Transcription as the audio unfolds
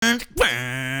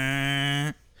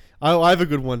I have a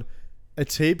good one. A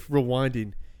tape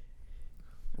rewinding.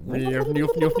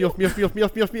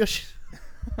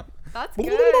 That's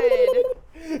good.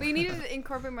 But you need to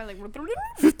incorporate more like.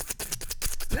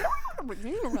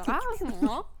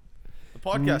 The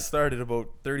podcast started about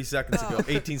 30 seconds ago,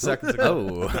 18 seconds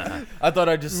ago. Oh. I thought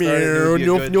I just started. It would be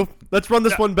a good- Let's run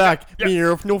this one back.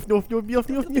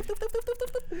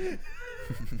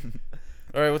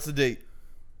 All right, what's the date?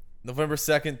 November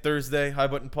 2nd, Thursday, High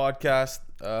Button Podcast.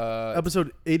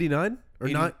 Episode 89 or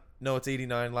 80 not? No, it's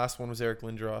 89. Last one was Eric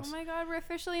Lindros. Oh my god, we're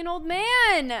officially an old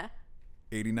man.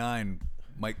 89.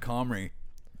 Mike Comrie.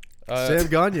 Sam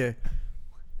Gagne.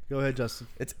 Go ahead, Justin.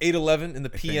 It's 8:11 in the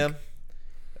PM.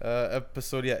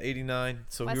 Episode 89.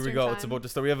 So here we Western go. time. It's about to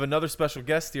start. We have another special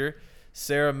guest here,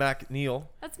 Sarah McNeil.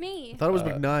 That's me. I thought it was Uh,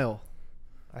 McNeil.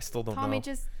 I still don't Tommy, know.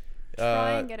 just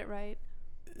try Uh, and get it right.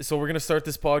 So we're gonna start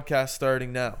this podcast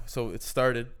starting now. So it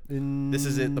started. This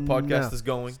is it. The podcast is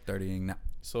going. Starting now.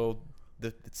 So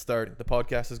it's starting. The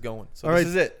podcast is going. So All this right.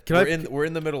 is it. We're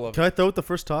in the middle of Can it. I throw out the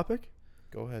first topic?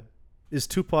 Go ahead. Is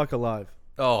Tupac alive?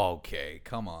 Okay,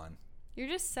 come on. You're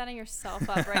just setting yourself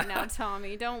up right now,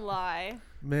 Tommy. Don't lie.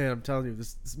 Man, I'm telling you,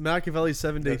 this Machiavelli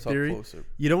 7-Day Gotta talk Theory. closer.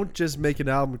 You don't just make an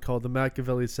album called the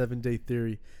Machiavelli 7-Day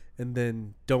Theory and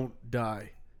then don't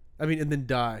die. And then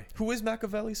die. Who is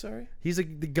Machiavelli? Sorry. He's the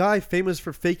guy famous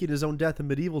for faking his own death in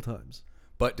medieval times.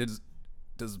 But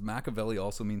does Machiavelli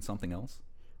also mean something else?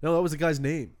 No, that was the guy's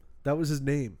name. That was his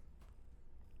name.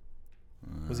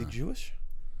 Was he Jewish?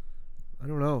 I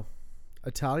don't know.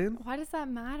 Italian? Why does that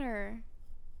matter?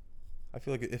 I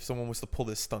feel like if someone was to pull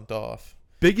this stunt off.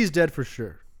 Biggie's dead for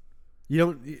sure. You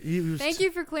don't. He was. Thank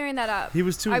you for clearing that up. He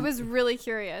was too. I was really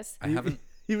curious. I haven't.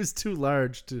 He was too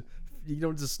large to. You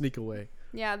don't just sneak away.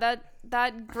 Yeah,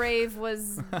 that grave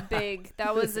was big.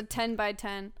 That was a 10 by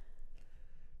 10.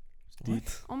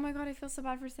 What? Oh my god, I feel so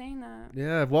bad for saying that.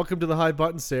 Yeah. Welcome to the high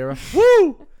button, Sarah.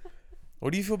 Woo!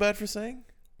 What do you feel bad for saying?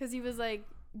 Because he was like,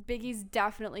 Biggie's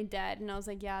definitely dead. And I was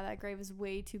like, yeah, that grave is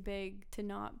way too big to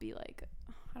not be like,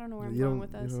 I don't know where I'm going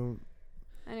with this.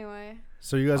 Anyway.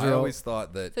 So you guys I are always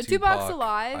thought that So Tupac, Tupac's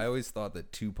alive? I always thought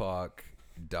that Tupac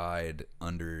died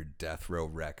under Death Row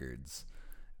Records,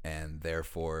 and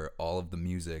therefore all of the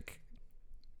music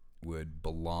would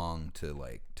belong to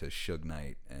Suge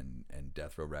Knight and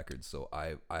Death Row Records. So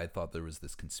I thought there was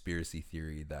this conspiracy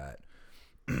theory that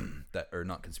or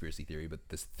not conspiracy theory, but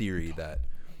this theory that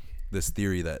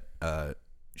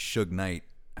Suge Knight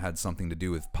had something to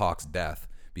do with Pac's death,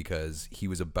 because he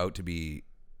was about to be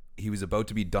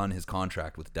done his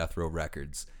contract with Death Row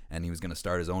Records, and he was going to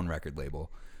start his own record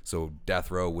label. So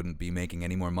Death Row wouldn't be making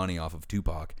any more money off of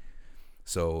Tupac.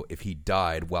 So if he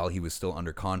died while he was still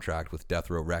under contract with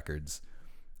Death Row Records,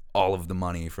 all of the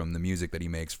money from the music that he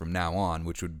makes from now on,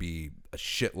 which would be a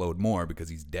shitload more because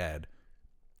he's dead,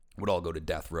 would all go to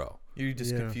Death Row. You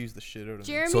just confused the shit out of me.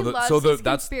 Jeremy So loves his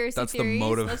conspiracy that's the theories.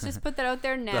 motive. Let's just put that out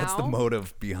there now. That's the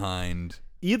motive behind.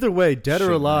 either way, dead or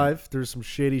Suge alive. There's some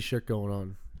shady shit going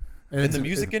on. And In it's the a-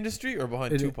 music industry or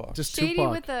behind Tupac? Just Shady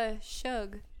Tupac. with a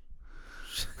Suge.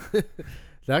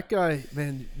 That guy,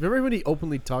 man. Remember when he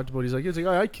openly talked about? He's like, "Oh,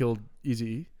 I killed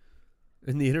Eazy-E,"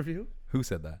 in the interview. Who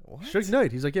said that? What? Suge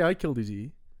Knight. He's like, "Yeah, I killed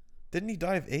Eazy-E." Didn't he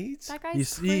die of AIDS? That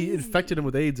guy's He crazy. infected him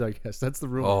with AIDS. I guess that's the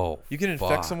rumor. Oh, You can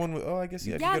infect fuck. someone with. Oh, I guess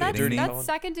yeah. if Yeah, you get a dirty that's phone.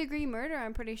 second degree murder.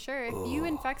 I'm pretty sure. If you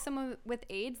infect someone with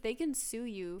AIDS, they can sue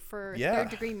you for Yeah. third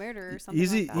degree murder or something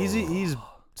Easy, like that. Eazy-E's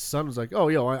son was like, "Oh,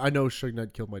 yo, I know Suge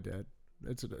Knight killed my dad."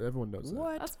 Everyone knows that.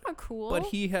 What? That's not cool. But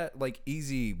he had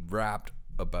Easy rapped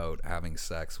about having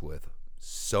sex with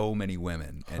so many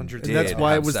women, and Hundreds And that's did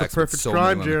why it have was the sex with perfect so many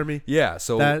crime, women. Jeremy. Yeah,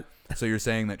 so That- so you're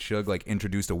saying that Suge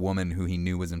introduced a woman who he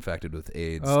knew was infected with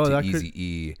AIDS Oh, to that could-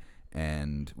 Eazy-E,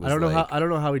 and was I don't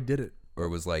know how he did it. or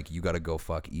was like, you got to go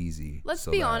fuck Easy. Let's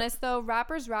so be that- honest, though.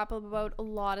 Rappers rap about a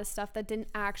lot of stuff that didn't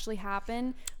actually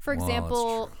happen. For Well,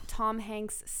 example, that's true. Tom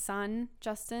Hanks' son,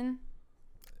 Justin.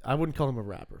 I wouldn't call him a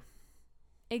rapper.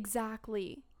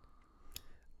 Exactly.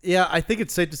 Yeah, I think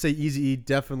it's safe to say Eazy-E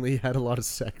definitely had a lot of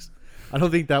sex. I don't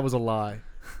think that was a lie.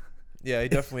 Yeah, he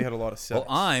definitely had a lot of sex. Well,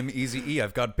 I'm Eazy-E.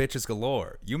 I've got bitches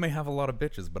galore. You may have a lot of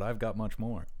bitches, but I've got much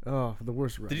more. Oh, the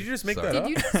worst rapper. Did you just make Sorry. that Did up?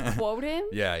 you just quote him?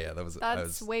 Yeah, that was.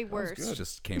 That's way worse. good.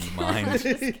 Just came to mind.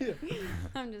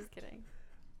 I'm just kidding.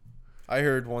 I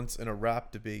heard once in a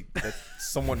rap debate that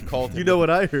someone called him. You know what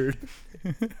I heard?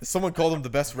 Someone called him the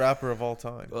best rapper of all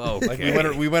time. Okay.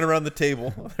 Like we went around the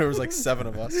table. There was like 7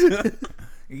 of us,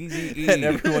 Eazy-E. and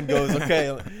everyone goes,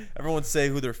 "Okay." Everyone say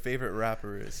who their favorite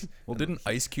rapper is. Well, didn't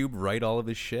Ice Cube write all of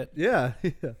his shit? Yeah.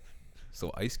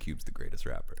 So Ice Cube's the greatest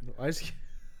rapper. Ice.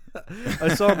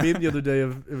 I saw a meme the other day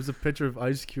of it was a picture of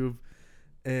Ice Cube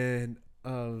and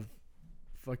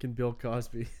fucking Bill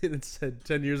Cosby, and it said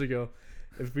 10 years ago,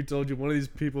 if we told you one of these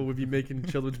people would be making a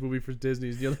children's movie for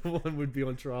Disney, the other one would be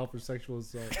on trial for sexual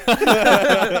assault.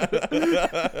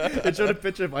 It showed a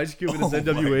picture of Ice Cube in his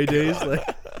NWA days, like,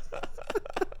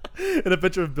 and a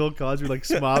picture of Bill Cosby like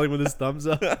smiling with his thumbs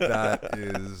up. That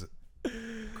is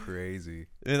crazy.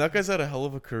 Man, that guy's had a hell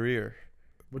of a career.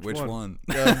 Which one?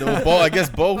 I guess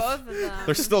both. Both of them.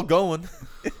 They're still going.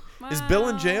 Is Bill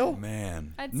in jail?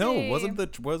 Man, I'd no, say- was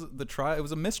the trial? It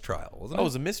was a mistrial, wasn't Oh, it? it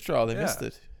was a mistrial. They Yeah. missed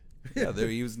it. Yeah,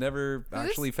 he was never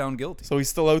actually found guilty. So he's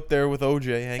still out there with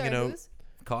OJ hanging Sorry, out. who's?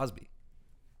 Cosby.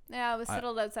 Yeah, it was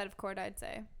settled outside of court, I'd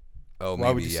say. Oh, Why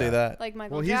would you say that? Like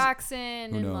Michael Well, he's- Jackson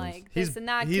Who and knows? like He's this and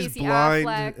that. he's Casey blind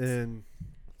Affleck. and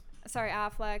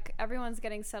Affleck. Everyone's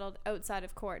getting settled outside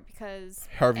of court because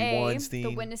Harvey A, Weinstein.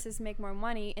 the witnesses make more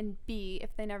money, and B,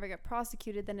 if they never get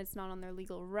prosecuted, then it's not on their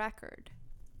legal record.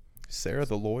 Sarah,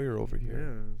 the lawyer over yeah.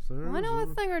 here. So Well, I know a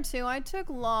thing or two. I took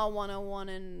Law 101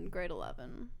 in grade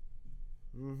 11.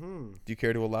 Mm-hmm. Do you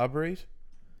care to elaborate?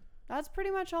 That's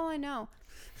pretty much all I know.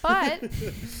 But,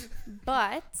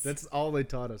 That's all they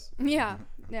taught us. yeah,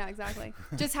 exactly.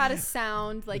 Just how to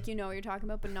sound like you know what you're talking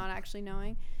about, but not actually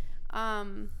knowing.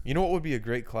 You know what would be a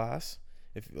great class?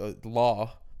 If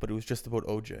law, but it was just about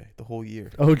OJ the whole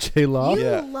year. OJ Law. You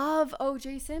Yeah. love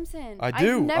O.J. Simpson. I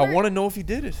do. I want to know if he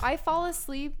did it. I fall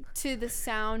asleep to the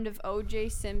sound of O.J.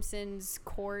 Simpson's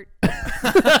court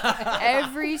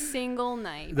every single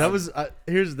night. That was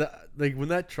here's the like when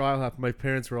that trial happened. My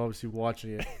parents were obviously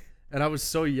watching it, and I was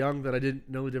so young that I didn't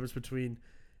know the difference between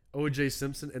O.J.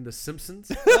 Simpson and The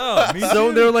Simpsons. Oh, me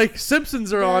So they're like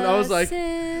Simpsons are on. I was like,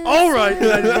 all right, and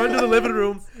I'd run to the living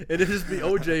room, and it'd just be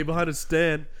OJ behind a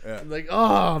stand. Yeah. I'm like,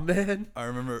 oh man. I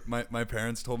remember my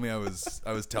parents told me I was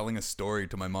telling a story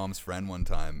to my mom's friend one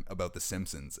time about The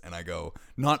Simpsons, and I go,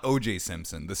 not O.J.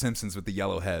 Simpson, The Simpsons with the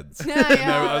yellow heads. Yeah, And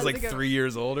yeah, I was that's like a good 3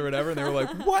 years old or whatever, and they were like,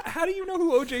 what? How do you know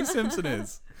who O.J. Simpson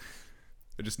is?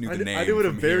 I just knew the name. I knew at a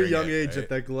from very hearing young it, age right? that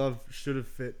that glove should have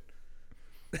fit.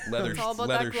 leather It's all about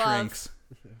leather that glove. shrinks.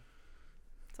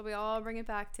 So we all bring it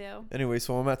back to. Anyway,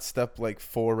 so I'm at step like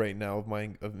 4 right now of my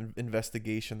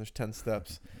investigation. There's 10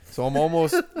 steps, so I'm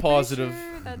almost positive.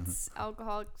 Pretty sure that's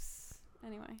alcoholics.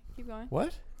 Anyway, keep going.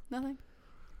 What? Nothing.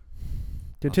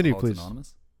 Continue, Alcoholics please.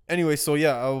 Anonymous? Anyway, so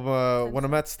yeah, I'll, when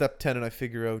I'm at step 10 and I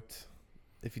figure out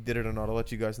if he did it or not, I'll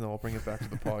let you guys know. I'll bring it back to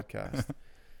the podcast.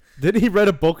 Didn't he write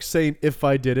a book saying if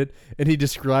I did it, and he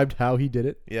described how he did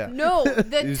it? Yeah. No,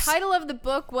 the was- title of the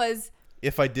book was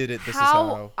If I did it, this how,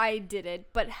 is how. I did it,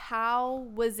 but how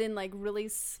was in like really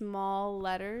small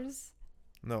letters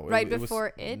No, right was-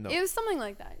 before it. No, It was something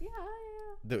like that.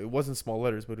 Yeah. it wasn't small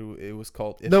letters, but it was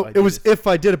called. If No, I it Did was if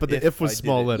I did it, but the If if was I Did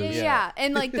small It. letters. Yeah, Yeah.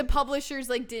 and like the publishers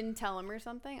like didn't tell him or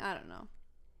something. I don't know.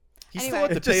 He Anyway. still had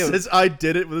to It just pay. says I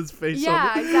did it with his face Yeah,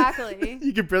 on it. exactly.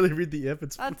 You can barely read the if.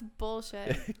 It's That's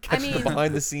bullshit. I Catch the mean,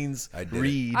 behind the scenes I did it.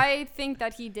 read. I think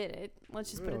that he did it.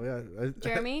 Let's just put oh, it. yeah.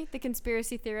 Jeremy, the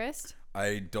conspiracy theorist.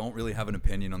 I don't really have an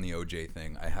opinion on the OJ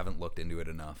thing. I haven't looked into it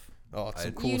enough. Oh, it's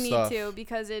some I- cool you need stuff. to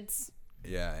because it's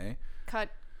Yeah, eh? cut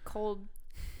cold,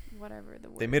 whatever the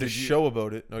word. They made a Did you- show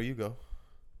about it. No, you go.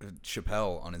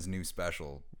 Chappelle on his new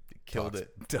special Killed talks,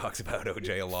 it. Talks about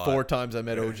OJ a lot. 4 times I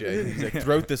met OJ. He's like,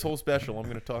 throughout this whole special, I'm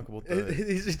going to talk about that.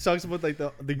 He talks about like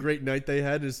the great night they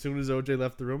had. As soon as OJ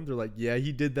left the room, they're like, "Yeah,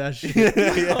 he did that shit.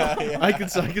 yeah. I can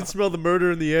smell the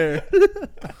murder in the air."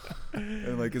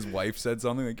 And like his wife said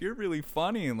something like, "You're really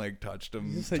funny," and like touched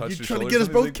him. He's like, touched "You his trying to shoulder get or us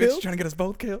something." both He's like, "Bitch, killed?" trying to get us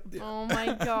both killed. Yeah. Oh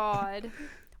my god.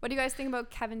 What do you guys think about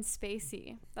Kevin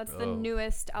Spacey? That's the Oh.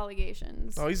 newest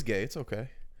allegations. Oh, he's gay. It's okay.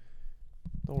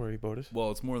 Don't worry about it.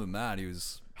 Well, it's more than that. He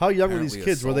was. How young were these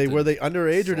Apparently kids? Were they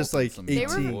underage or just assaulted like some They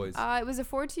young 18? boys. It was a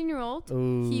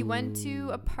 14-year-old. He went to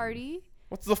a party.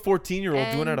 What's the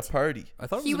 14-year-old doing at a And party? I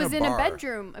thought He was in in a bar.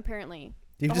 bedroom apparently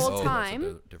He the just- whole Oh, time,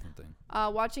 that's a different thing.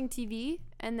 watching TV,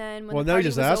 and then when Well, the now party you're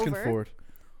just was asking over, for it.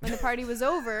 when the party was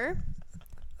over,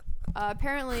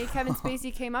 apparently Kevin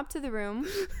Spacey came up to the room.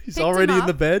 He's picked him already in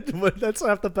the up. bed. But that's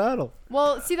half the battle.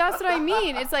 Well, see, that's what I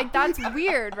mean. It's like that's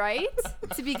weird, right?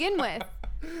 To begin with.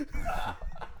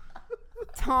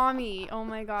 Tommy, oh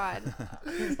my god.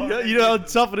 You know how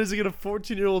tough it is to get a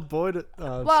 14-year-old boy to.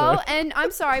 Well, sorry. and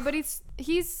I'm sorry, but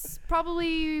he's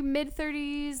probably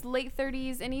mid-30s, late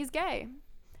 30s, and he's gay.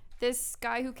 This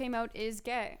guy who came out is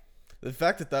gay. The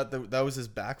fact that was his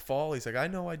backfall. He's like, I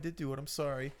know I did do it. I'm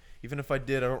sorry. Even if I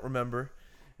did, I don't remember.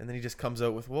 And then he just comes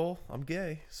out with, well, I'm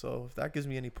gay. So if that gives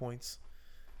me any points,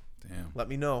 Damn. let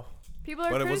me know. People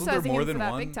are But wasn't there criticizing more him for than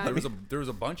that one? big time. There was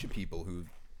a bunch of people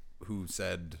who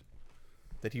said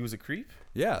That he was a creep?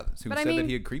 who But said I mean- that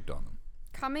he had creeped on them.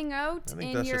 Coming out I think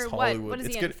in that's your just what? Hollywood. What is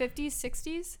It's he in? good- 50s,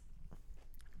 60s?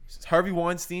 Harvey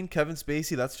Weinstein, Kevin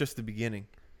Spacey, that's just the beginning.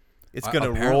 It's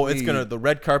gonna roll. It's gonna the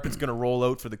red carpet's gonna roll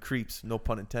out for the creeps. No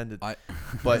pun intended. But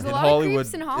in Hollywood,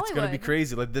 it's gonna be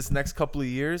crazy. Like this next couple of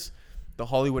years, the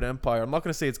Hollywood empire. I'm not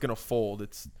gonna say it's gonna fold.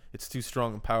 It's too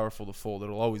strong and powerful to fold.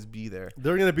 It'll always be there.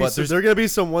 There are gonna be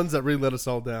some ones that really let us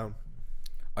all down.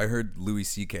 I heard Louis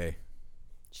C.K.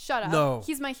 Shut up. No.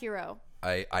 He's my hero.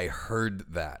 I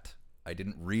heard that. I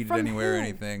didn't read From it anywhere or who?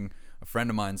 anything. A friend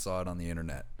of mine saw it on the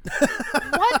internet.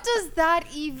 What does that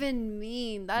even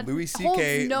mean? That Louis holds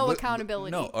C.K. no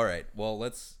accountability. No, all right. Well,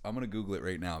 I'm gonna Google it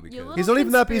right now because He's not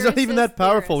even that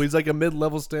powerful. theorist. He's like a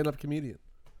mid-level stand-up comedian.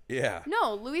 yeah.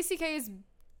 No, Louis C.K. is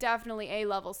definitely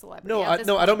A-level celebrity. No, at this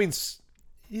I point. don't mean.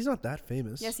 He's not that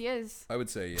famous. Yes, he is. I would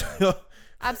say yeah.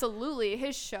 Absolutely.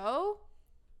 His show,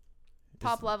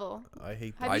 top level. I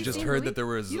hate Have that. I you just seen heard Louis? that there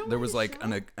was You don't like like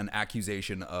his show? an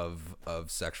accusation of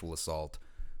sexual assault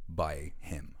by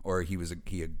him, or he was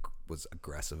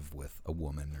aggressive with a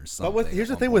woman or something. But here's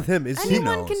the thing with him is Anyone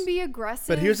knows? can be aggressive.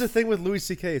 But here's the thing with Louis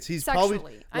C.K. It's he's Sexually.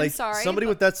 probably I'm like sorry, somebody but-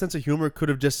 with that sense of humor could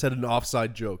have just said an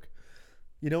offside joke.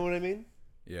 You know what I mean?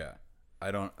 Yeah,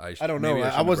 I don't know.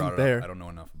 I wasn't there. I don't know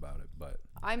enough about it, but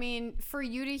I mean, for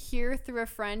you to hear through a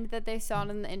friend that they saw it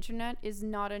on the internet is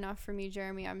not enough for me,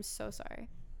 Jeremy. I'm so sorry.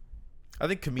 I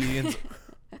think comedians.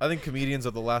 Are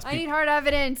the last I people. need hard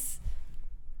evidence.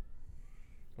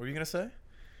 What were you gonna say?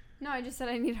 No, I just said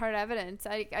I need hard evidence.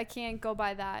 I can't go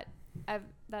by that.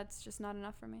 That's just not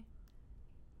enough for me.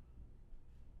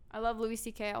 I love Louis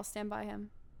C.K. I'll stand by him.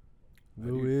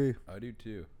 Louis. I do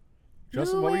too.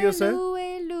 Justin, what were you gonna say?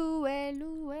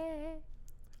 Louis.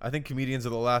 I think comedians are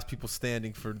the last people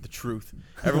standing for the truth.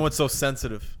 Everyone's so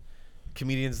sensitive.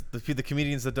 Comedians, the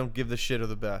comedians that don't give the shit are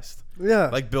the best. Yeah.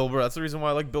 Like Bill Burr. That's the reason why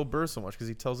I like Bill Burr so much, because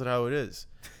he tells it how it is.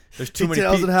 There's too He many.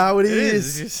 tells it how it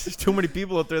is. There's too many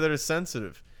people out there that are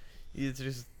sensitive. It's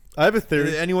just I have a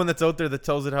theory. anyone that's out there that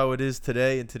tells it how it is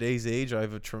today in today's age, I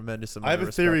have a tremendous amount of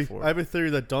respect for. I have a theory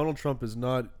that Donald Trump is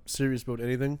not serious about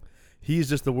anything. He's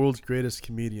just the world's greatest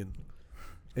comedian.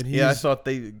 And he's, Yeah, I thought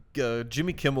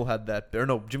Jimmy Kimmel had that. Or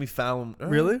no, Jimmy Fallon.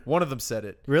 Really? One of them said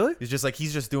it. Really? He's just like,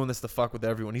 he's just doing this to fuck with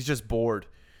everyone. He's just bored.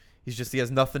 He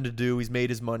has nothing to do. He's made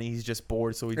his money. He's just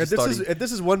bored. So he just If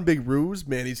this is one big ruse,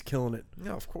 man, he's killing it.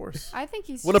 Yeah, of course. I think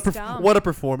he's What just a dumb. what a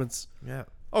performance. Yeah.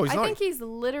 Oh, he's I not. think he's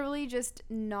literally just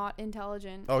not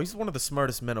intelligent. Oh, he's one of the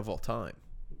smartest men of all time.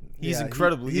 He's Yeah,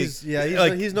 incredibly. he's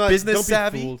like he's not business don't be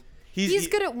savvy. fooled. He's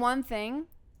good at one thing,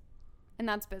 and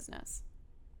that's business.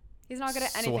 He's not good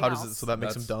at anything So how else. does it? So that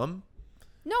makes him dumb.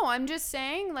 No, I'm just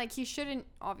saying, like, he shouldn't.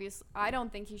 Obviously, I don't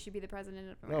think he should be the president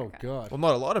of Oh America. God. Well,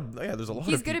 not a lot of. Yeah, there's a lot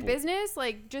He's of good people. at business.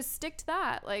 Like, just stick to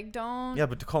that. Like, don't. Yeah,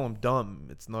 but to call him dumb,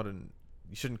 it's not an.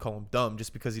 You shouldn't call him dumb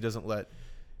just because he doesn't let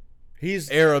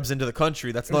He's Arabs into the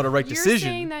country. That's not a right You're decision.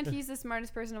 saying that he's the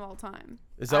smartest person of all time.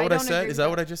 Is that what I don't said? agree Is with that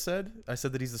what I just said? I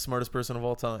said that he's the smartest person of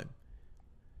all time.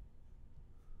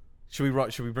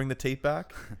 Should we bring the tape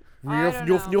back? I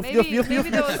don't know. Maybe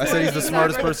those I said he's the things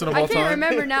smartest are- person of I all can't time.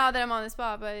 remember now that I'm on the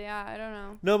spot, but yeah, I don't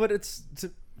know. no, but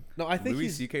no. I think Louis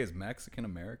he's. C.K. is Mexican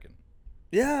American.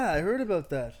 Yeah, I heard about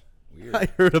that. Weird. I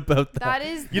heard about that. That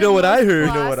is. You the know what I most heard?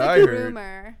 You know what classic I heard.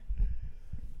 Rumor.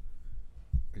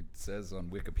 It says on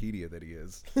Wikipedia that he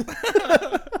is So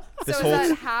This is whole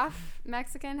that half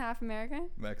Mexican, half American?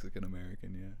 Mexican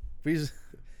American. Yeah. He's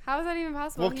How is that even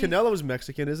possible? well, Canelo's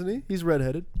Mexican, isn't he? He's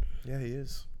redheaded. Yeah, he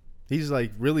is. He's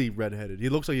like really redheaded. He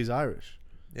looks like he's Irish.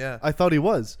 Yeah. I thought he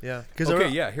was. Yeah. Okay,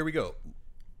 yeah, here we go.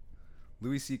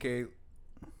 Louis C.K.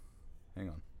 Hang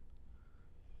on.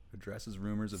 Addresses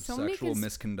rumors of So many sexual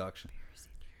misconduct.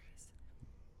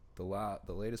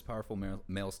 The latest powerful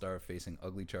male star facing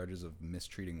ugly charges of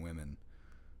mistreating women.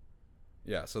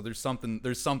 Yeah, so there's something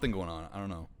going on. I don't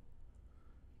know.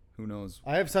 Who knows?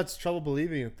 I have such trouble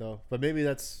believing it though. But maybe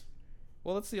that's.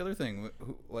 Well, that's the other thing.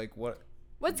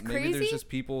 What's Maybe crazy? there's just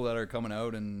people that are coming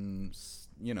out and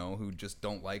who just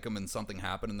don't like him, and something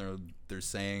happened, and they're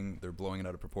saying they're blowing it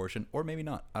out of proportion, or maybe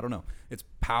not. I don't know. It's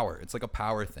power. It's like a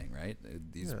power thing, right?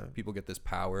 These people get this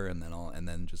power, and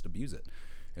then just abuse it.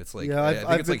 It's like Yeah, I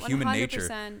think it's like human 100%.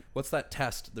 nature. What's that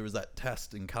test? There was that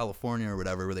test in California or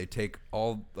whatever where they take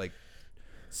all like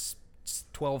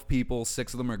 12 people,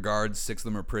 6 of them are guards, 6 of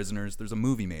them are prisoners. There's a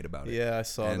movie made about it. Yeah, I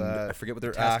saw And that. I forget what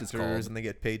They're the test actors is called. and they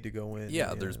get paid to go in.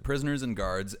 Yeah, there's prisoners and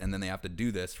guards, and then they have to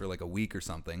do this for like a week or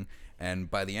something. And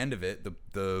by the end of it,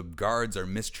 the guards are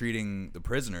mistreating the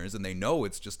prisoners, and they know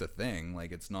it's just a thing,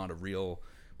 like it's not a real.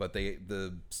 But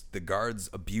the guards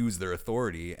abuse their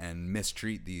authority and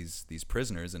mistreat these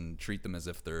prisoners and treat them as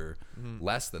if they're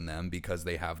less than them because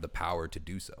they have the power to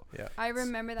do so. Yeah. I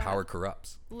remember that. Power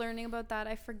corrupts. Learning about that,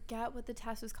 I forget what the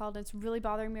test was called. It's really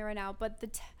bothering me right now. But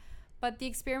but the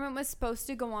experiment was supposed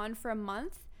to go on for a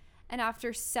month, and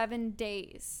after 7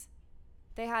 days,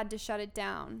 they had to shut it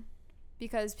down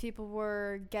because people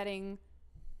were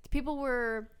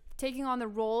taking on the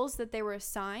roles that they were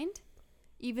assigned,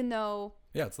 even though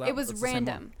it was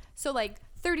random. So like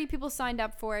 30 people signed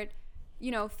up for it.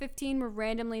 15 were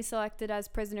randomly selected as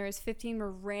prisoners, 15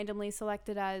 were randomly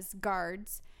selected as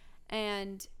guards,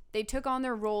 and they took on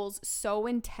their roles so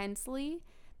intensely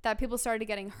that people started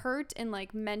getting hurt and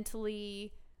like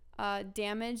mentally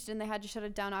damaged, and they had to shut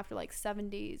it down after like 7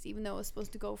 days, even though it was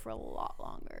supposed to go for a lot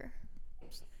longer.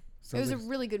 It was a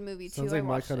really good movie too. Sounds like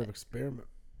my kind of experiment.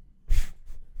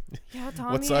 Yeah,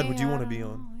 Tommy. What side would you want to be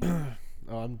on?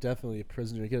 Oh, I'm definitely a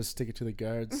prisoner. You gotta stick it to the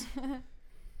guards.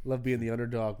 Love being the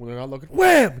underdog when they're not looking.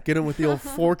 Wham! Get him with the old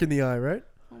fork in the eye, right?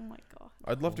 Oh my god.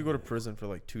 I'd love to go to prison for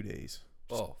like 2 days.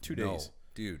 Just 2 days.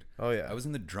 Dude. Oh yeah. I was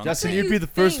in the drunk. Justin, you'd be the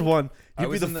first one.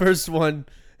 You'd be the first one.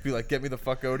 Be like, get me the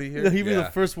fuck out of here. No, he'd be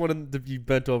the first one that you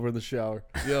bent over in the shower.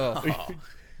 Yeah.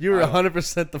 You were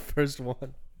 100% the first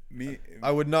one.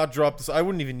 I would not drop this. I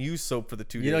wouldn't even use soap for the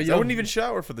 2 days. I wouldn't even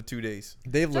shower for the 2 days.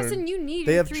 Justin, you need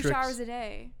 3 showers a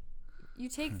day. You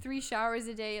take 3 showers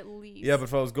a day at least. Yeah, but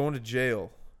if I was going to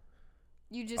jail,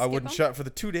 I wouldn't shower for the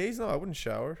 2 days. No, I wouldn't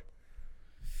shower.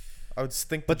 I would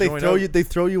stink. But they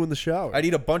throw you in the shower. I'd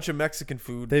eat a bunch of Mexican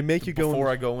food. They make you go before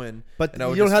I go in. But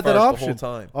you don't have that option. The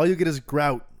whole time. All you get is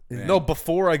grout. Man. No,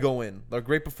 before I go in. Like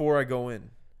right before I go in.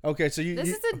 Okay, so you this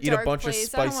is a eat dark a bunch place. of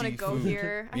spicy I don't want to go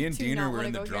here. Me and Diener were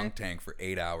in the drunk tank for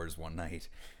 8 hours one night,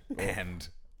 and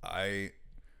I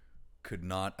could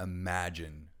not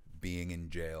imagine being in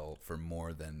jail for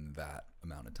more than that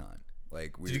amount of time.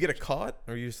 Like, did you get a cot,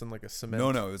 or are you just in like a cement?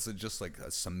 No, it was just like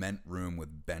a cement room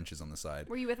with benches on the side.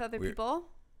 Were you with other people?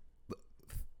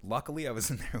 Luckily, I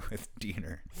was in there with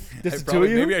Diener.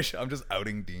 Maybe I'm just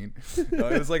outing Dean. No,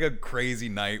 it was like a crazy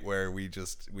night where we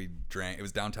drank. It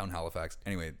was downtown Halifax.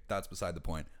 Anyway, that's beside the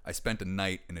point. I spent a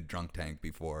night in a drunk tank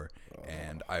before,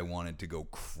 and I wanted to go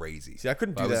crazy. See, I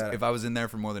couldn't do that. If I was in there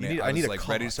for more than 8 hours, I was like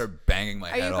ready to start banging my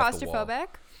head off the wall. Are you claustrophobic?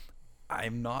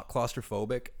 I'm not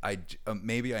claustrophobic.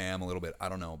 Maybe I am a little bit. I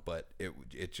don't know, but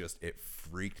it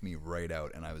freaked me right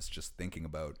out, and I was just thinking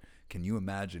about, can you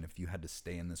imagine if you had to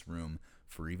stay in this room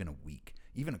for even a week,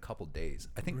 even a couple days?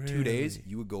 I think 2 days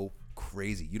you would go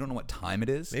crazy. You don't know what time it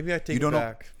is. Maybe I take it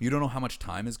back. You don't know how much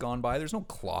time has gone by. There's no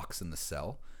clocks in the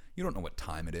cell. You don't know what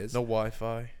time it is. No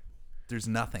Wi-Fi. There's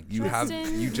nothing. Really?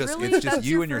 It's just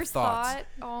you and your thoughts. Thought?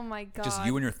 Oh my god. Just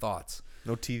you and your thoughts.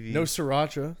 No TV. No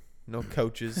sriracha. No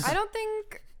couches. I don't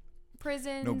think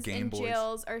prisons and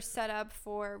jails are set up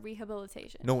for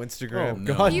rehabilitation. No Instagram. Oh,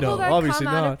 no. God, people that obviously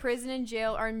come out not. of prison and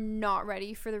jail are not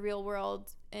ready for the real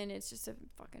world, and it's just a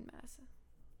fucking mess.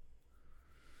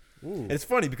 And it's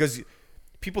funny because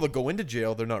people that go into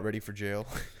jail, they're not ready for jail.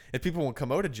 And people won't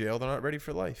come out of jail, they're not ready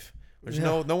for life. There's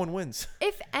no one wins.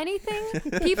 If anything,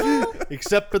 people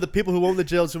except for the people who own the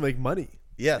jails who make money.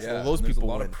 Yes, well, those people There's a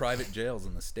lot win. of private jails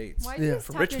in the States. Why do you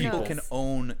for rich people can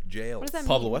own jails. What does that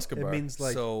Pablo mean? Escobar. It means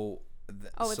like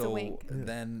it's a wink.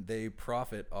 Then they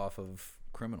profit off of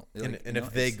criminal. And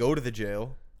if they go to the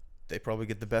jail, they probably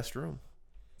get the best room.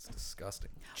 It's disgusting.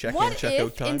 Check what in, check if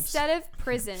out times. Instead of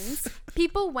prisons,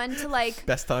 people went to like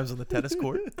best times on the tennis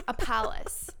court, a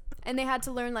palace, and they had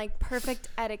to learn like perfect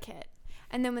etiquette,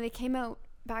 and then when they came out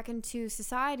back into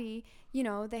society,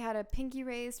 they had a pinky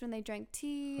raised when they drank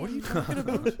tea. What are you talking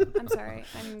about? I'm sorry,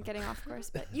 I'm getting off course,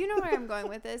 but you know where I'm going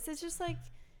with this. It's just like,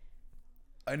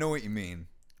 I know what you mean.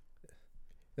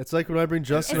 It's like when I bring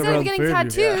Justin instead around of getting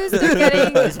Fairview. tattoos, they're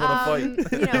getting Manicures.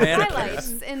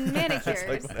 highlights and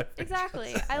manicures.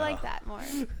 Exactly, I like that more.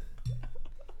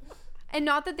 And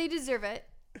not that they deserve it,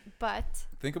 but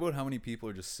think about how many people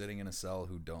are just sitting in a cell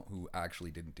who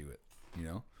actually didn't do it,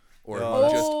 or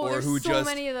who just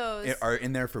many of those are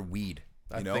in there for weed,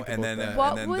 and then the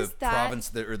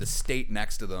province or the state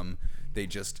next to them, they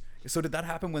just. So did that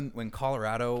happen when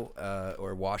Colorado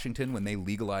or Washington, when they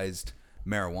legalized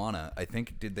marijuana? I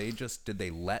think did they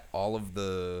let all of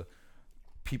the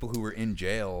people who were in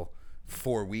jail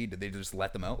for weed, did they just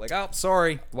let them out? Like, oh,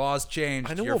 sorry, laws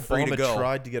changed. I know You're free to go. Obama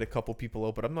tried to get a couple people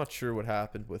out, but I'm not sure what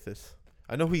happened with it.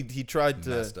 I know he tried to.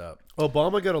 Messed up.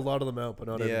 Obama got a lot of them out, but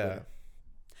not everybody.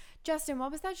 Justin, what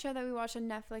was that show that we watched on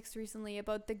Netflix recently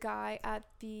about the guy at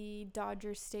the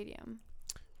Dodgers Stadium?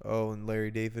 Oh, and Larry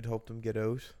David helped him get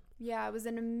out. Yeah, it was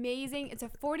it's a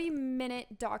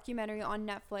 40-minute documentary on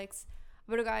Netflix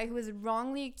about a guy who was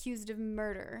wrongly accused of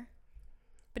murder,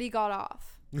 but he got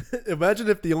off. Imagine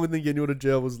if the only thing getting you out of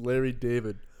jail was Larry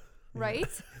David. Right?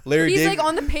 He's like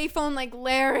on the payphone like,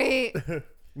 Larry.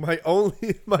 My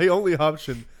only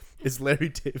option is Larry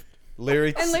David.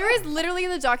 Larry's literally in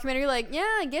the documentary like, yeah,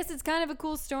 I guess it's kind of a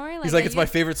cool story. He's like, it's my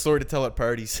favorite story to tell at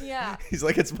parties. Yeah. He's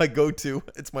like, it's my go-to.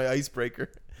 It's my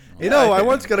icebreaker. I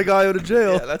once got a guy out of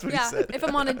jail. Yeah, that's what he said. If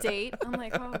I'm on a date, I'm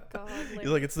like, oh God. He's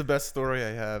like, it's the best story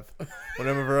I have.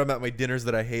 Whenever I'm at my dinners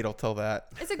that I hate, I'll tell that.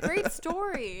 It's a great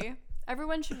story.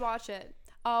 Everyone should watch it.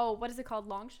 Oh, what is it called?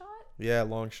 Long Shot? Yeah,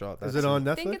 Long Shot. Is it on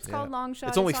Netflix? I think it's called Long Shot.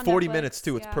 It's only 40 Netflix. minutes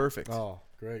too. It's perfect. Oh,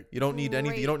 great. You don't need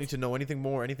anything. You don't need to know anything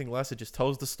more, anything less. It just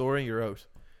tells the story. You're out.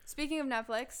 Speaking of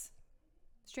Netflix,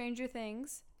 Stranger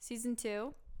Things season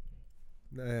 2.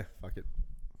 Nah, fuck it.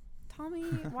 Tommy,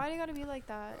 why do you gotta be like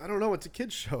that? I don't know. It's a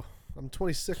kid's show. I'm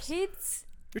 26. Kids?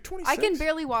 You're 26. I can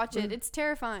barely watch it. It's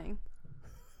terrifying.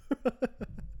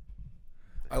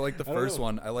 I like the first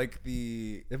one. I like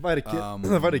the. If I had a kid,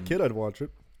 if I had a kid, I'd watch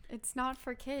it. It's not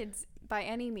for kids by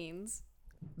any means.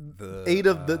 The 8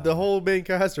 of the whole main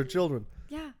cast are children.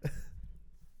 Yeah.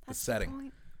 The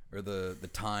setting or the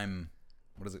time.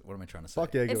 What is it? What am I trying to say?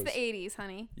 Fuck yeah, it's the 80s,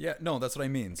 honey. Yeah, no, that's what I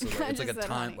mean. So like, it's like a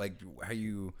time, like how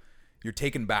you're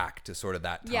taken back to sort of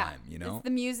that time, you know? It's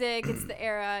the music, it's the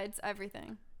era, it's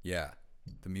everything. Yeah,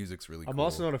 the music's really cool. I'm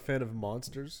also not a fan of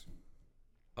monsters.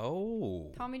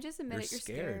 Oh. Tommy, just admit you're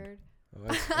scared. Oh,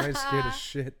 I ain't scared of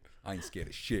shit. I ain't scared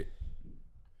of shit.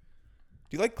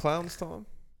 Do you like clowns, Tom?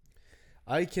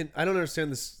 I don't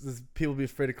understand this people be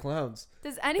afraid of clowns.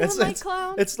 Does anyone like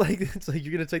clowns? It's like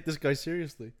you're gonna take this guy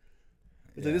seriously.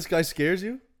 It's like, this guy scares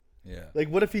you? Yeah. Like,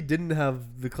 what if he didn't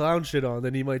have the clown shit on?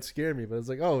 Then he might scare me. But it's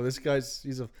like, oh, this guy's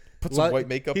put some white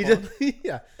makeup on.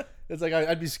 Yeah. It's like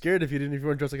I'd be scared if you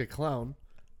weren't dressed like a clown.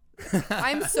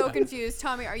 I'm so confused,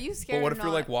 Tommy. Are you scared? But what if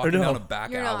you're like walking down a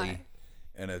back alley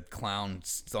and a clown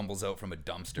stumbles out from a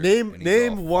dumpster?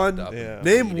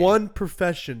 Name one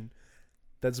profession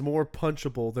that's more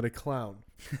punchable than a clown.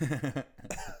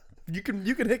 You can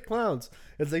hit clowns.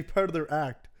 It's like part of their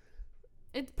act.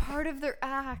 It's part of their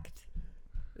act.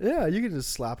 Yeah, you can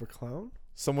just slap a clown.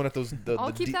 Someone at those.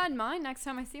 I'll keep that in mind next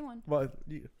time I see one. Well,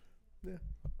 yeah.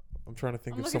 I'm trying to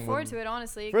think I'm of looking someone. forward to it,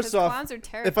 honestly. First off, clowns are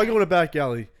terrifying. If I go in a back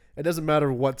alley, it doesn't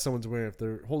matter what someone's wearing. If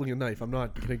they're holding a knife, I'm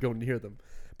not gonna go near them.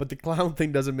 But the clown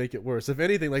thing doesn't make it worse. If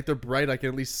anything, like they're bright, I can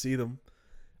at least see them.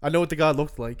 I know what the guy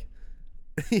looked like.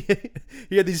 He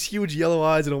had these huge yellow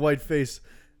eyes and a white face.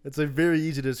 It's like very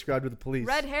easy to describe to the police.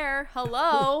 Red hair.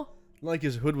 Hello. Like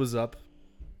his hood was up.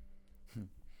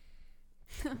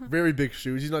 Very big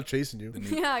shoes. He's not chasing you.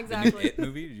 Yeah, exactly. The new It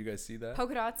movie. Did you guys see that?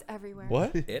 Polka dots everywhere.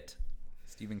 What? It.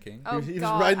 Stephen King. Oh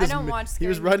God, I don't watch scary He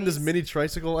was riding movies. this mini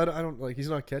tricycle. I don't like. He's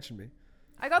not catching me.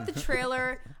 I got the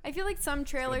trailer. I feel like some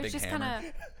trailers just kind of.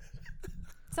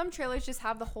 Some trailers just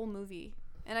have the whole movie,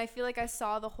 and I feel like I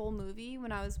saw the whole movie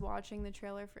when I was watching the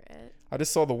trailer for it. I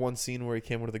just saw the one scene where he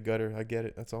came out of the gutter. I get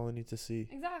it. That's all I need to see.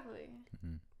 Exactly.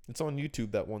 Mm-hmm. It's on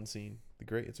YouTube. That one scene.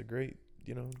 It's a great.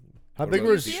 How big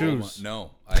were his shoes?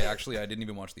 No, I didn't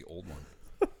even watch the old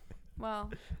one.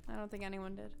 Well, I don't think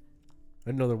anyone did. I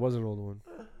didn't know there was an old one.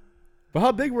 But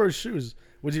how big were his shoes?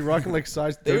 Was he rocking like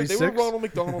size 36? They were Ronald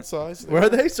McDonald size. Were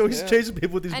they? So he's chasing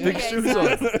people with these big shoes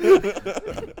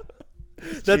on.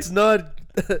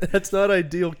 That's not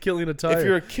ideal killing attire. If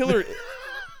you're a killer,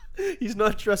 he's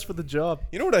not dressed for the job.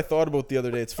 You know what I thought about the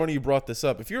other day? It's funny you brought this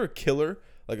up. If you're a killer,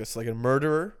 like a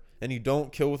murderer, and you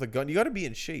don't kill with a gun, you got to be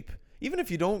in shape. Even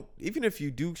if you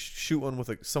do shoot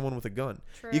someone with a gun,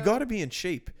 True. you got to be in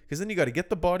shape because then you got to get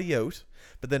the body out.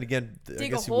 But then again, I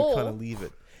guess you would kind of leave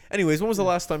it. Anyways, when was the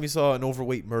last time you saw an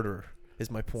overweight murderer? Is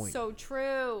my point. So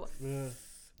true. Yeah.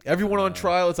 Everyone on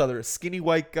trial, it's either a skinny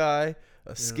white guy,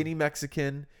 a skinny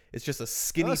Mexican. It's just a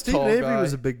skinny tall Stephen guy. Avery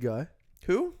was a big guy.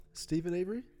 Who? Stephen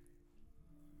Avery?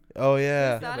 Oh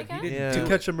yeah. That again? To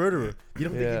catch a murderer. You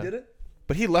don't think he did it?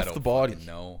 But he left the body.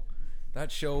 No.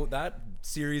 That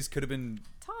series could have been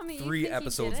Tommy, 3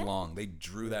 episodes long. They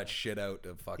drew that shit out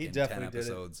of fucking 10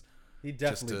 episodes. He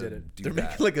definitely did it. They're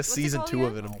making like a season 2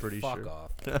 of it, I'm pretty sure. Fuck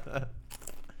off.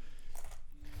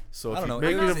 So I don't know.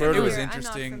 It was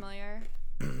interesting. I'm not familiar.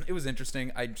 It was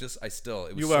interesting. It was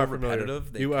you so are repetitive.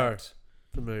 Familiar. You are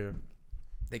familiar.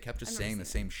 They kept just saying the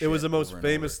same shit. It was the most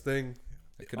famous thing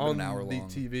on the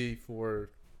TV for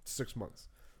 6 months.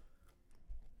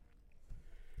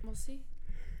 We'll see.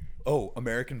 Oh,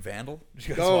 American Vandal? Did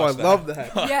you guys watch that? I love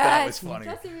that. Yes. That was funny.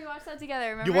 Jesse, we watched that together,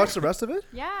 remember? You watched the rest of it?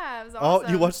 Yeah, it was awesome.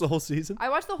 Oh, you watched the whole season? I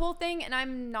watched the whole thing, and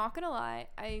I'm not going to lie.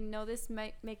 I know this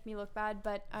might make me look bad,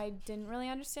 but I didn't really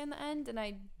understand the end, and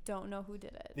I don't know who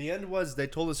did it. The end was, they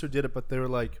told us who did it, but they were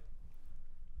like,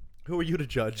 who are you to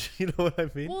judge? You know what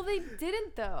I mean? Well, they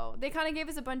didn't, though. They kind of gave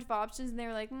us a bunch of options, and they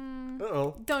were like,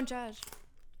 don't judge.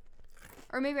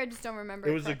 Or maybe I just don't remember.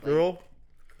 It was correctly. A girl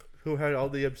who had all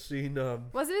the obscene.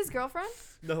 Was it his girlfriend?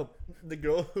 No, the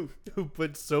girl who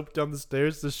put soap down the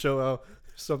stairs to show how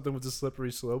something was a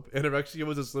slippery slope. Anorexia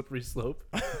was a slippery slope.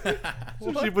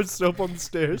 So she put soap on the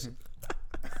stairs.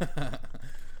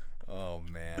 Oh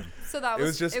man. So that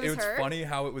was it was funny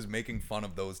how it was making fun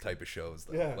of those type of shows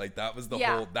though. Yeah. Like that was the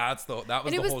whole that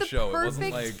was the whole show. It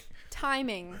wasn't like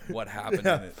timing. What happened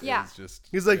in it. Yeah. It was just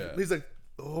he's like,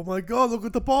 oh my god, look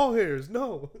at the ball hairs.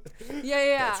 No.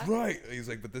 Yeah. That's right. He's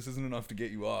like, but this isn't enough to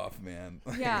get you off, man.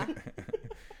 Yeah.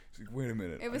 He's like, wait a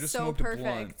minute. It was so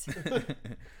perfect.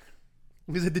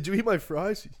 He said, did you eat my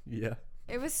fries? Yeah.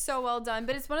 It was so well done,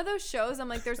 but it's one of those shows I'm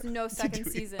like, there's no second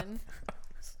season.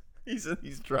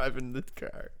 He's driving the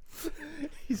car.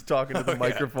 He's talking to the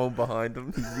microphone behind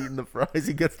him. He's eating the fries.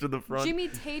 He gets to the front. Jimmy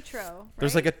Tatro. Right?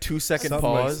 There's like a 2-second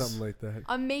pause. Something like that.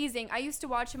 Amazing. I used to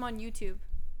watch him on YouTube.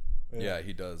 Yeah,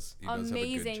 he does. He Amazing does have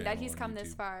a good that he's come YouTube.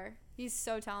 this far. He's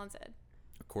so talented.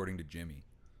 According to Jimmy.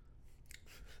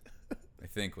 I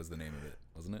think was the name of it,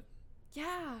 wasn't it?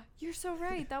 Yeah, you're so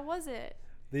right. That was it.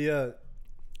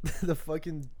 The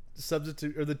fucking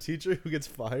substitute or the teacher who gets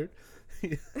fired.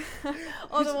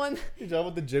 Oh, the one. You talking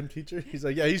about the gym teacher? He's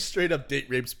like, yeah, he straight up date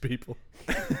rapes people.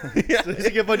 Yeah. So he's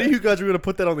like, if I knew you guys were gonna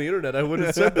put that on the internet, I wouldn't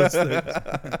have said those things.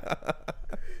 That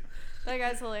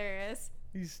guy's hilarious.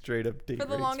 He's straight up date For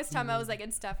the rapes longest time, I was like,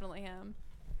 it's definitely him.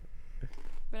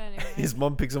 But anyway. His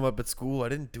mom picks him up at school. I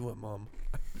didn't do it, Mom.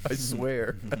 I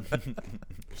swear.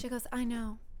 She goes, I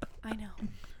know. I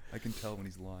can tell when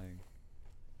he's lying.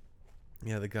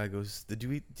 Yeah, the guy goes, Did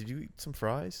you eat some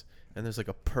fries? And there's like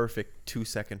a perfect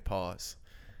 2-second pause.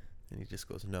 And he just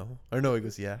goes, no. Or no, he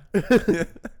goes, yeah.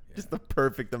 Just the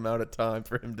perfect amount of time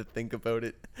for him to think about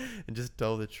it and just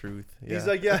tell the truth. Yeah. He's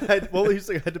like, yeah, I had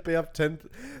to pay off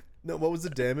what was the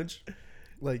damage?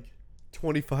 Like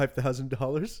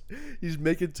 $25,000. He's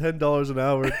making $10 an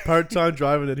hour, part-time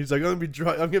driving it. He's like, I'm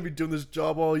gonna be doing this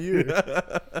job all year.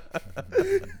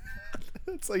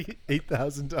 It's like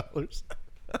 $8,000.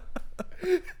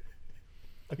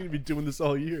 I'm gonna be doing this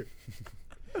all year.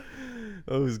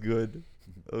 That was good.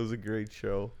 That was a great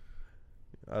show.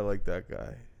 I like that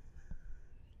guy.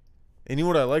 And you know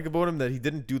what I like about him? That he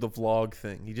didn't do the vlog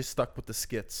thing. He just stuck with the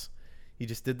skits. He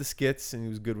just did the skits and he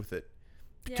was good with it.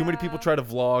 Yeah. Too many people try to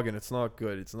vlog and it's not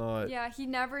good. It's not. Yeah, he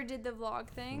never did the vlog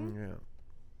thing.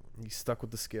 Yeah. He stuck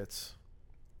with the skits.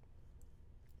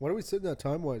 What are we sitting at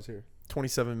time-wise here?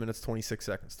 27 minutes, 26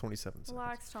 seconds. 27 seconds.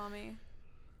 Relax, Tommy.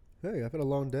 Hey, I've had a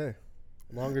long day.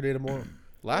 Longer day tomorrow.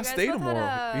 Last day tomorrow.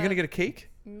 Are you going to get a cake?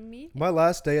 My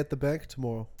last day at the bank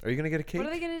tomorrow. Are you going to get a cake? What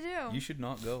are they going to do? You should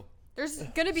not go. There's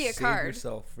going to be a Save card.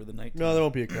 yourself for the night. No, there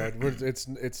won't be a card.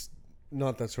 It's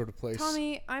not that sort of place.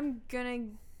 Tommy, I'm going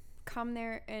to come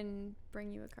there and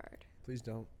bring you a card. Please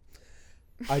don't.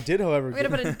 I did, however. I'm going to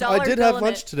put a dollar I did have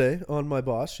lunch today on my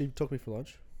boss. She took me for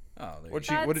lunch. Oh,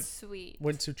 that's sweet.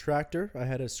 Went to Tractor. I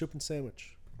had a soup and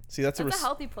sandwich. See, that's a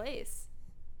healthy place.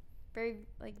 Very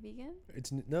vegan.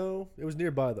 It was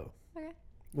nearby though. Okay.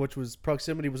 Which was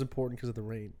proximity was important because of the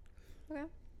rain. Okay.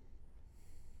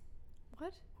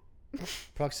 What?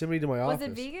 Proximity to my office. Was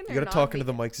it vegan? You got to talk into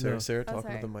the mic, Sarah. No. Sarah,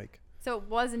 talking to the mic. So it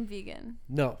wasn't vegan.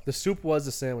 No, the soup was.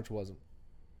 The sandwich wasn't.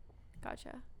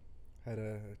 Gotcha. Had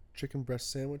a chicken breast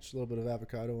sandwich, a little bit of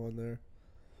avocado on there,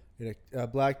 and a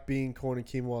black bean, corn, and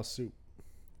quinoa soup.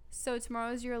 So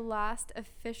tomorrow's your last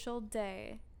official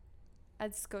day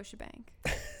at Scotiabank.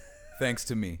 Thanks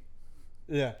to me.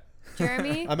 Yeah.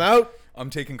 Jeremy? I'm out. I'm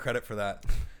taking credit for that.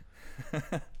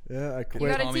 Yeah, I quit. You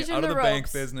gotta teach him out of the ropes.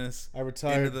 bank business. I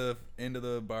retired. Into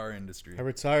the bar industry. I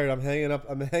retired. I'm hanging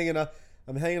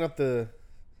up the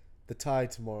tie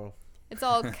tomorrow. It's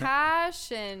all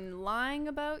cash and lying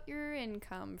about your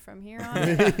income from here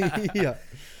on.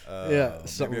 Yeah,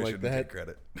 something like that. Take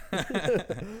credit.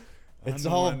 It's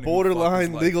all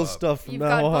borderline legal stuff from now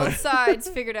on. You've got both sides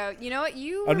figured out. You know what?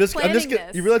 You this.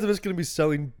 You realize I'm just going to be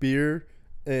selling beer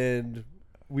and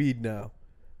weed now.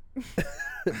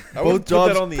 Both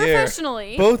jobs on the air.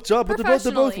 Professionally. Both jobs, but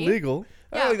they're both legal.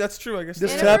 Yeah, that's true. I guess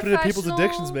just tap into people's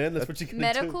addictions, man. That's what you can do.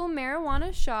 Medical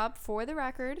marijuana shop, for the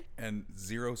record. And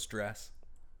zero stress.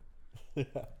 Yeah.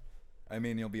 I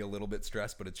mean, you'll be a little bit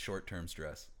stressed, but it's short-term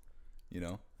stress. You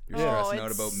know, you're stressing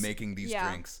out about making these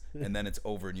drinks, and then it's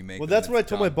over, and you make. Well, that's what I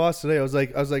told my boss today. I was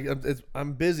like,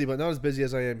 I'm busy, but not as busy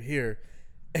as I am here.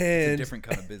 And it's a different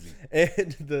kind of busy.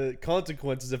 And the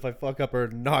consequences if I fuck up are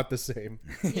not the same.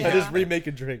 Yeah. I just remake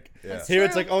a drink. Yeah. Here true.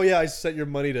 It's like, oh yeah, I sent your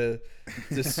money to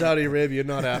Saudi Arabia,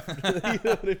 not Africa. You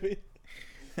know what I mean?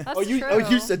 That's true.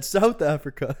 You said South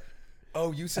Africa.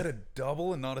 Oh, you said a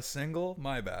double and not a single?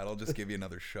 My bad. I'll just give you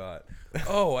another shot.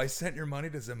 Oh, I sent your money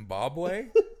to Zimbabwe?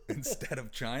 instead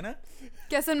of China.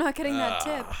 Guess I'm not getting that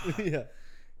tip. Yeah.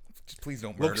 Just please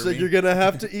don't murder Looks like you're gonna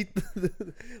have to eat.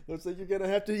 Looks like you're gonna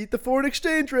have to eat the foreign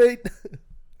exchange rate.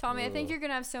 Tommy, I think you're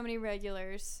gonna have so many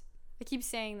regulars. I keep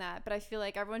saying that, but I feel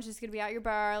like everyone's just gonna be at your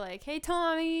bar, like, "Hey,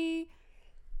 Tommy."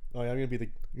 Oh yeah, I'm gonna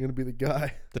be the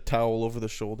guy. The towel over the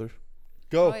shoulder.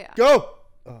 Go, go.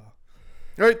 All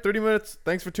right, 30 minutes.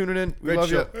 Thanks for tuning in. We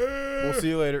love you. We'll see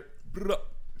you later.